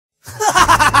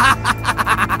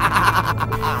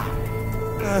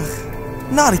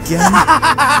Not again.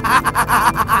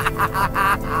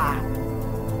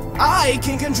 I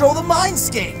can control the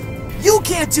MindScape. You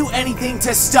can't do anything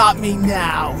to stop me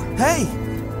now. Hey,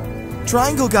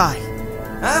 triangle guy.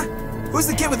 Huh? Who's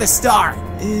the kid with the star?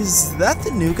 Is that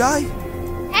the new guy?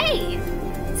 Hey,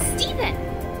 Steven.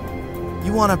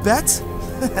 You want to bet?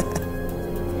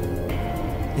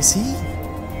 Is he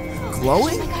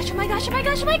glowing? Oh my gosh, oh my gosh, oh my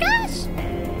gosh, oh my gosh!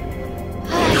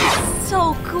 Oh,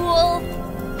 so cool.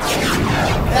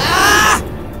 Ah!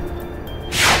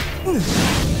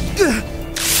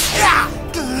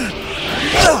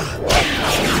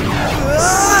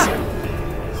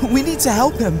 We need to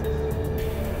help him.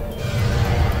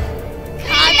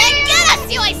 Come and get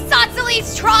us, you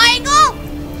isosceles triangle!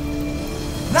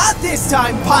 Not this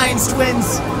time, Pines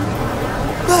twins!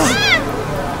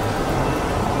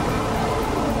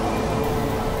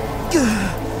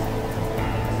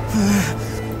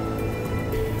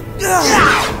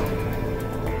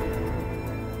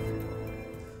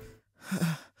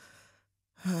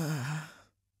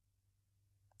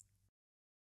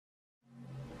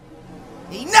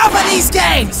 Enough of these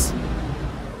games!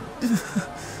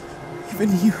 Even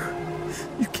here,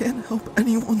 you can't help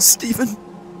anyone, Steven.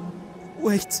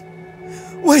 Wait.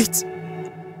 Wait!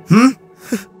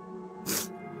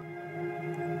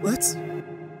 Let's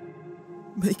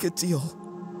make a deal.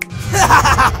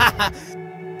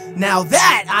 Now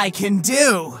that I can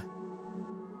do!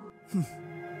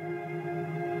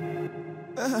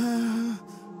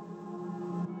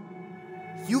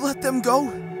 You let them go,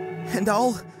 and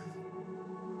I'll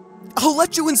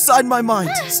let you inside my mind.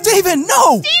 Steven,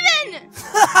 no! Steven!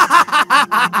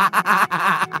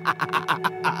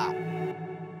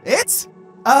 It's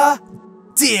a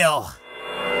deal.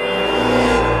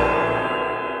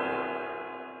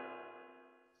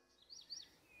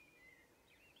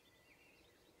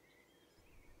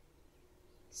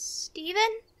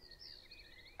 Steven?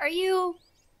 Are you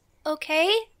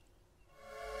okay?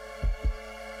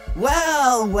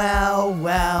 Well.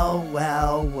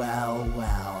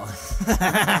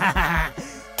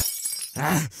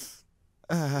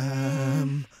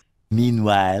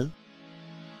 Meanwhile.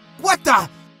 What the?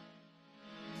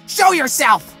 Show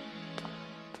yourself!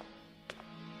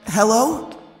 Hello?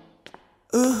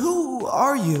 Who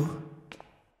are you?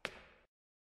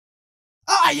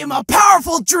 I am a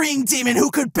powerful dream demon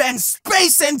who could bend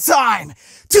space and time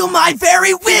to my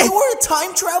very will! You were a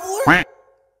time traveler?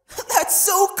 That's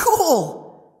so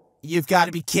cool! You've got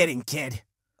to be kidding, kid.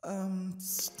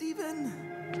 Steven?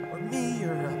 Or me,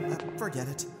 or forget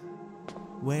it.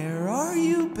 Where are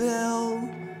you, Bill?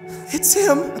 It's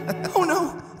him! Oh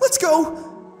no! Let's go!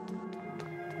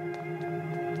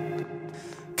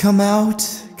 Come out,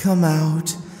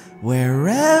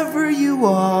 wherever you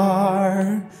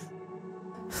are.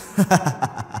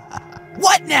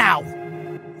 What now?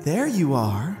 There you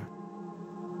are.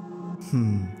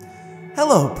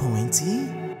 Hello, Pointy.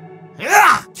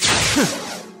 Ah!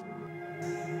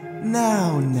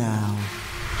 Now.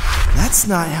 That's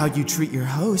not how you treat your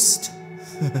host.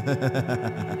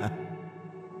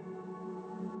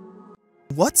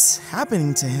 What's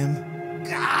happening to him?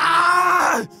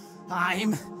 Ah!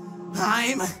 I'm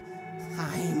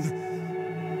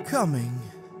coming.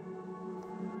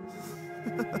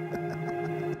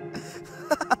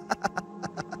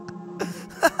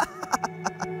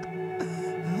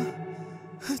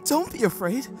 Don't be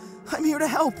afraid. I'm here to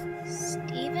help.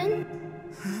 Steven?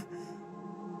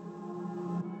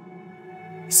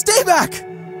 Stay back!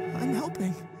 I'm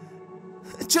helping.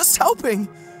 Just helping.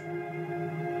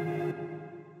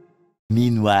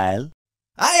 Meanwhile.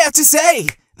 I have to say,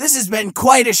 this has been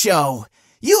quite a show.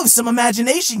 You have some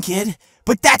imagination, kid,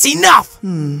 but that's enough!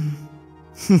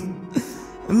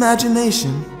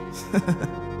 Imagination.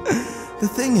 The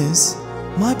thing is,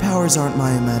 my powers aren't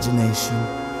my imagination.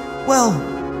 Well,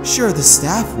 sure the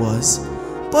staff was,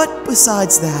 but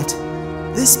besides that,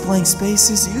 this blank space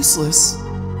is useless.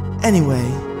 Anyway,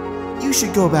 you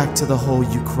should go back to the hole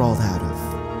you crawled out of.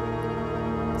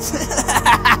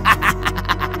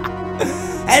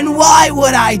 And why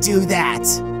would I do that?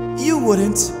 You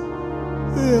wouldn't.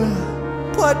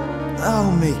 But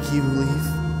I'll make you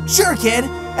leave. Sure, kid.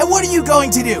 And what are you going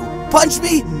to do? Punch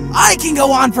me? I can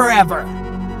go on forever.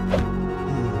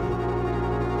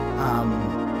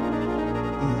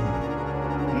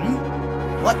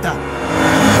 What the?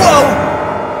 Whoa!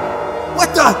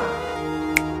 What the?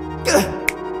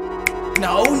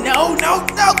 No.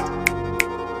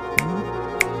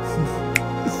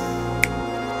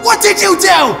 What did you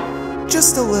do?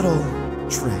 Just a little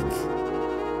trick.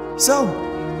 So,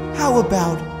 how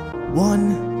about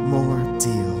one more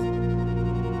deal?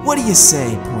 What do you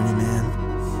say, Pointy Man?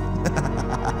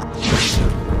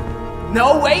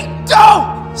 No, wait,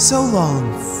 don't! So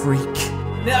long, freak.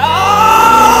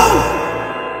 No!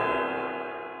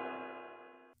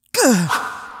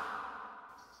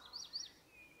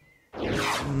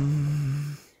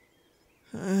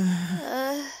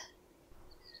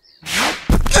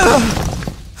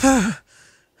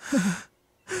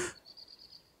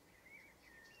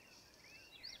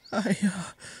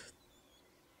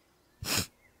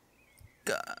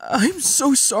 I'm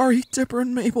so sorry, Dipper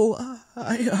and Mabel.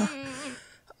 I'll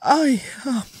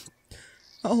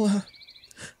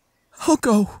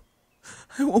go.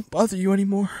 I won't bother you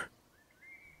anymore.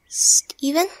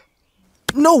 Steven?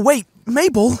 No, wait,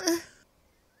 Mabel!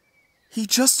 He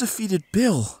just defeated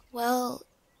Bill. Well,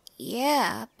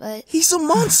 yeah, but He's a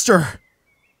monster!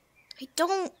 I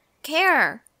don't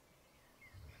care.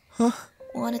 Huh?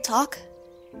 Want to talk?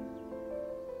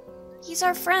 He's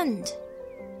our friend.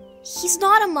 He's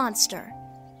not a monster.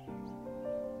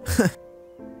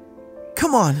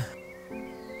 Come on.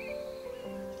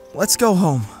 Let's go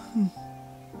home.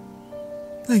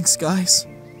 Thanks, guys.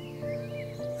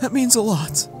 That means a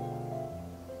lot.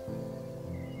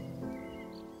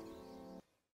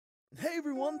 Hey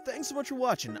everyone, thanks so much for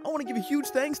watching. I want to give a huge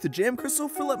thanks to Jam Crystal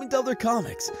for letting me dub their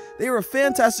comics. They are a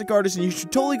fantastic artist and you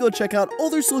should totally go check out all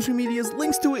their social medias,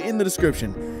 links to it in the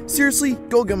description. Seriously,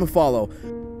 go give them a follow.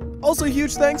 Also,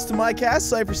 huge thanks to my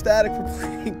cast, Ciipherstatic, for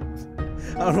playing...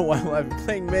 I don't know why I've been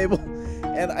playing Mabel,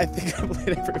 and I think I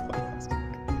played everyone else.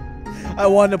 I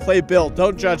wanted to play Bill.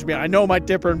 Don't judge me. I know my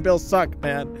Dipper and Bill suck,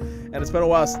 man. And it's been a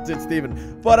while since it's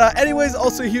Steven. But anyways,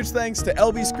 also huge thanks to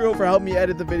L.B Skrill for helping me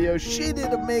edit the video. She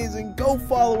did amazing. Go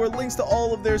follow her. Links to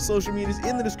all of their social medias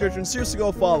in the description. Seriously,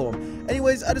 go follow them.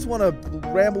 Anyways, I just want to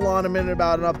ramble on a minute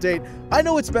about an update. I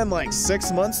know it's been like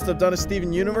 6 months since I've done a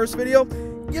Steven Universe video.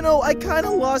 You know, I kind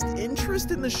of lost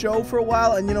interest in the show for a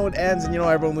while, and you know, it ends, and you know,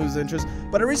 everyone loses interest.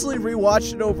 But I recently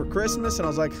rewatched it over Christmas, and I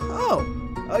was like, oh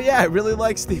yeah, I really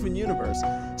like Steven Universe.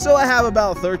 So I have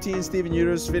about 13 Steven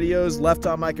Universe videos left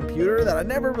on my computer that I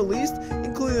never released,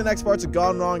 including the next parts of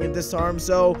Gone Wrong and Disarmed.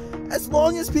 So as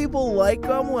long as people like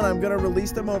them when I'm going to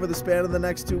release them over the span of the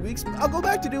next 2 weeks, I'll go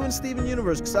back to doing Steven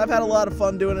Universe, because I've had a lot of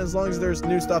fun doing it as long as there's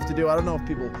new stuff to do. I don't know if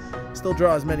people still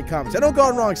draw as many comics. I know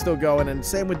Gone Wrong's still going, and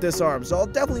same with Disarmed. So I'll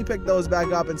definitely pick those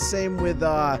back up, and same with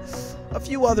a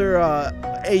few other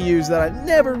AUs that I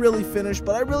never really finished,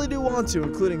 but I really do want to,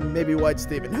 including maybe White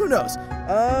Steven. Who knows?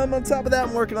 On top of that,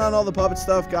 I'm working on all the puppet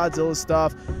stuff, Godzilla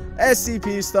stuff,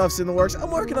 SCP stuff's in the works.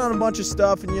 I'm working on a bunch of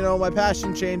stuff, and you know, my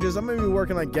passion changes. I'm gonna be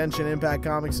working on Genshin Impact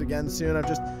comics again soon.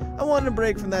 I wanted a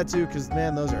break from that too, because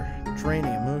man, those are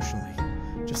draining emotionally,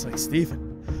 just like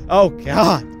Steven. Oh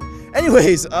God.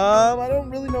 Anyways, I don't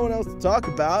really know what else to talk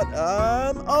about.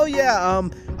 I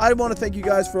want to thank you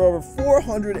guys for over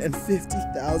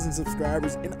 450,000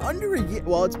 subscribers in under a year.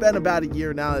 Well, it's been about a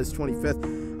year now. It's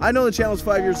 25th. I know the channel's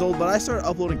 5 years old, but I started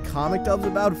uploading comic dubs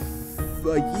about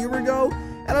a year ago,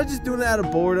 and I was just doing it out of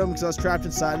boredom because I was trapped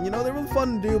inside. And, you know, they were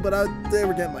fun to do, but they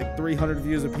were getting like 300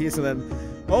 views a piece, and then,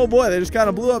 oh boy, they just kind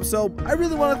of blew up. So I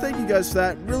really want to thank you guys for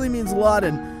that. It really means a lot,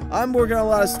 and I'm working on a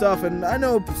lot of stuff, and I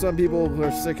know some people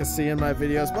are sick of seeing my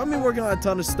videos, but I've been working on a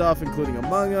ton of stuff, including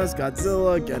Among Us,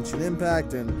 Godzilla, Genshin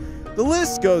Impact, and the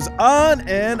list goes on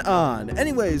and on.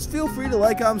 Anyways, feel free to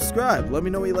like, comment, subscribe. Let me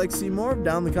know what you'd like to see more of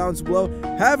down in the comments below.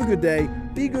 Have a good day,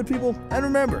 be good people, and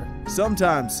remember,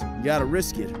 sometimes you gotta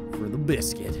risk it for the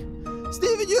biscuit.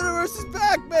 Steven Universe is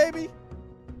back, baby!